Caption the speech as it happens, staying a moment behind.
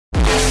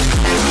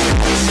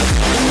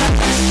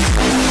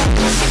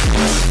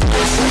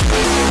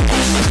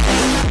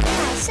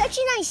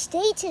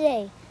day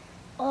today.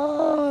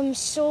 Oh, I'm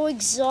so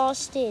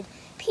exhausted.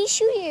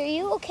 Pea-Shooty, are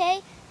you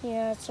okay?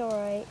 Yeah, it's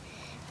alright.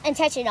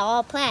 Attention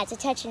all plants,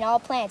 attention all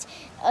plants.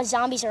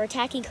 Zombies are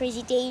attacking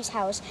Crazy Dave's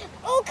house.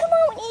 Oh, come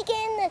on,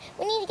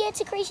 we need to get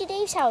to Crazy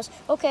Dave's house.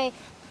 Okay,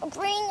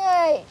 bring,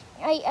 I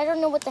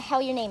don't know what the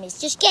hell your name is.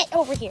 Just get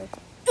over here.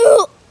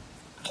 Ugh.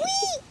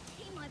 Hey,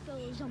 my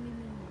fellow zombie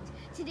minions.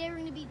 Today we're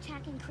going to be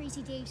attacking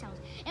Crazy Dave's house.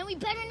 And we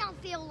better not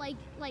fail like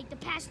the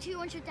past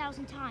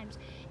 200,000 times.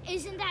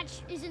 Isn't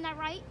that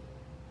right?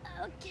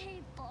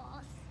 Okay,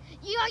 boss.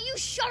 Yeah, you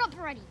shut up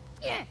already.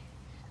 Yeah.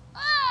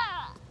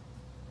 Ah!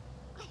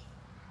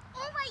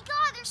 Oh my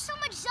God, there's so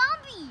much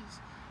zombies.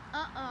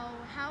 Uh-oh,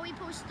 how are we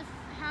supposed to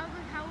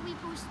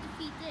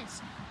defeat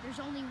this? There's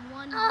only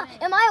one way.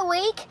 Am I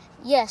awake?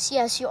 Yes,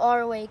 you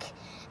are awake.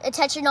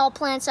 Attention all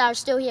plants that are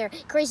still here.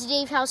 Crazy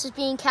Dave's house is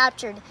being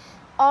captured.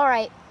 All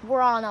right,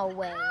 we're on our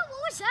way.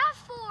 What was that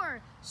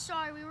for?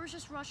 Sorry, we were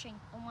just rushing.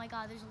 Oh my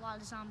God, there's a lot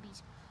of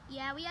zombies.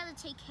 Yeah, we had to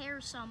take care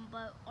of some,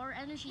 but our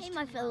energy's too low. Hey,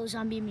 my fellow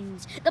zombie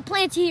minions. The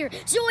plant's here,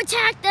 so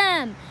attack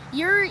them!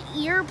 You're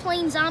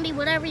playing zombie,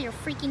 whatever your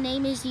freaking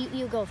name is,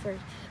 you go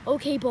first.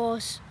 Okay,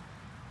 boss.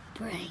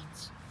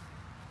 Brains.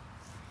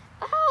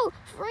 Oh,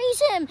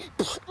 freeze him!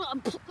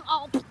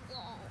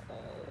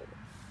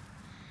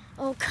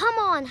 Oh, come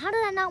on, how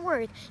did that not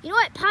work? You know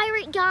what,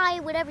 pirate guy,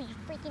 whatever your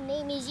freaking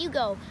name is, you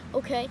go.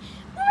 Okay.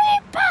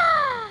 Reaper!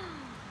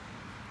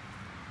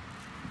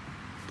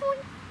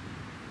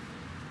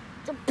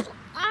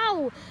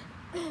 Ow!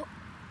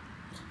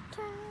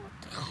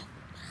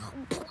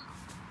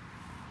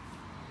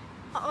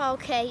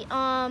 Okay,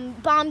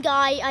 bomb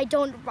guy, I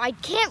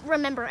can't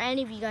remember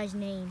any of you guys'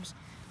 names.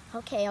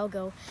 Okay, I'll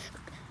go.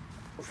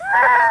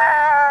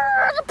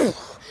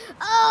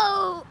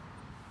 Oh!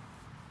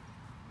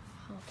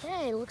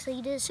 Okay, looks like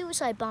you did a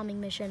suicide bombing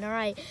mission. All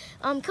right,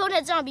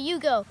 Conehead Zombie, you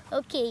go.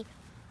 Okay.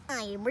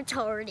 I am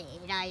retarded.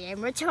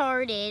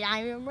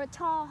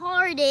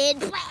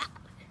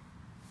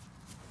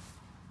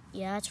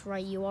 Yeah, that's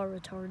right, you are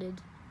retarded.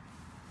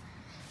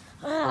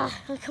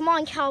 Come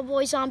on,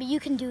 Cowboy Zombie,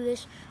 you can do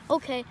this.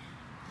 Okay.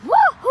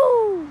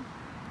 Woohoo!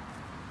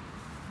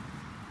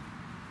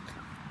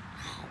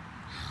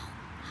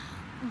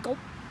 Go.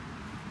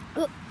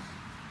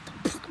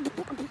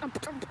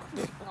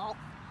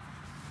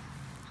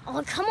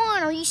 Oh, come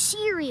on, are you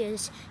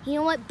serious? You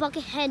know what,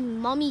 Buckethead,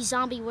 Mummy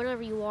Zombie,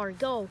 whatever you are,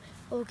 go.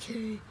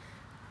 Okay.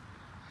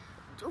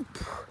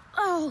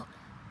 Oh.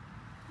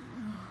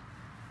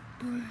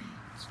 Brains.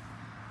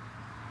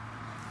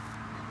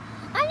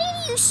 I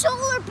need to use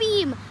Solar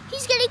Beam.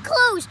 He's getting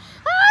close.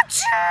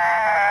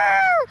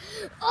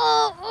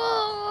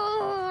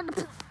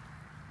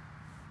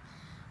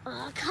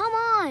 Oh, come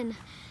on.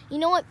 You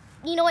know what,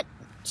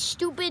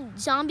 stupid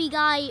zombie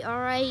guy.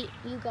 All right,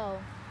 you go.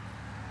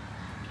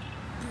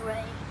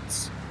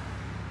 Brains.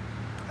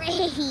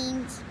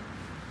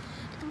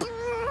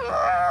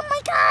 Oh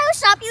my God!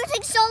 Stop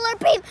using Solar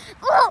Beam.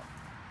 Oh.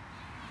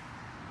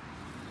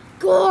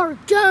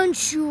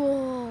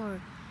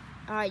 Gargantuar.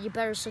 All right, you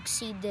better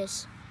succeed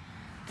this.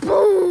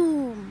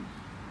 Boom!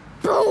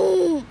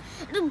 Boom!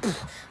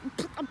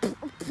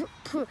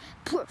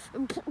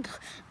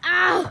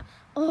 Ow!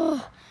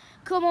 Oh,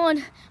 come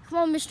on,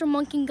 Mr.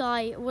 Monkey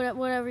Guy,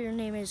 whatever your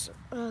name is.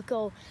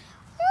 Go.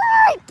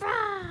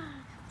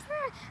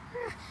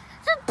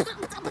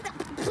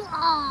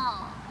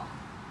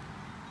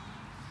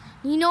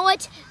 You know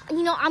what?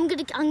 I'm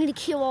gonna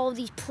kill all of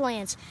these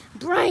plants.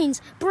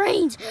 Brains.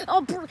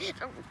 Oh,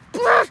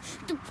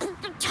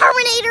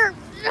 Terminator.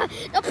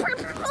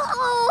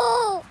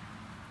 Oh.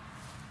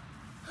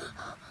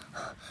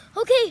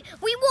 Okay,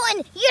 we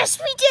won. Yes,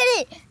 we did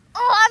it.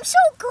 Oh, I'm so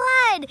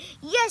glad.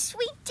 Yes,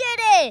 we did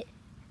it.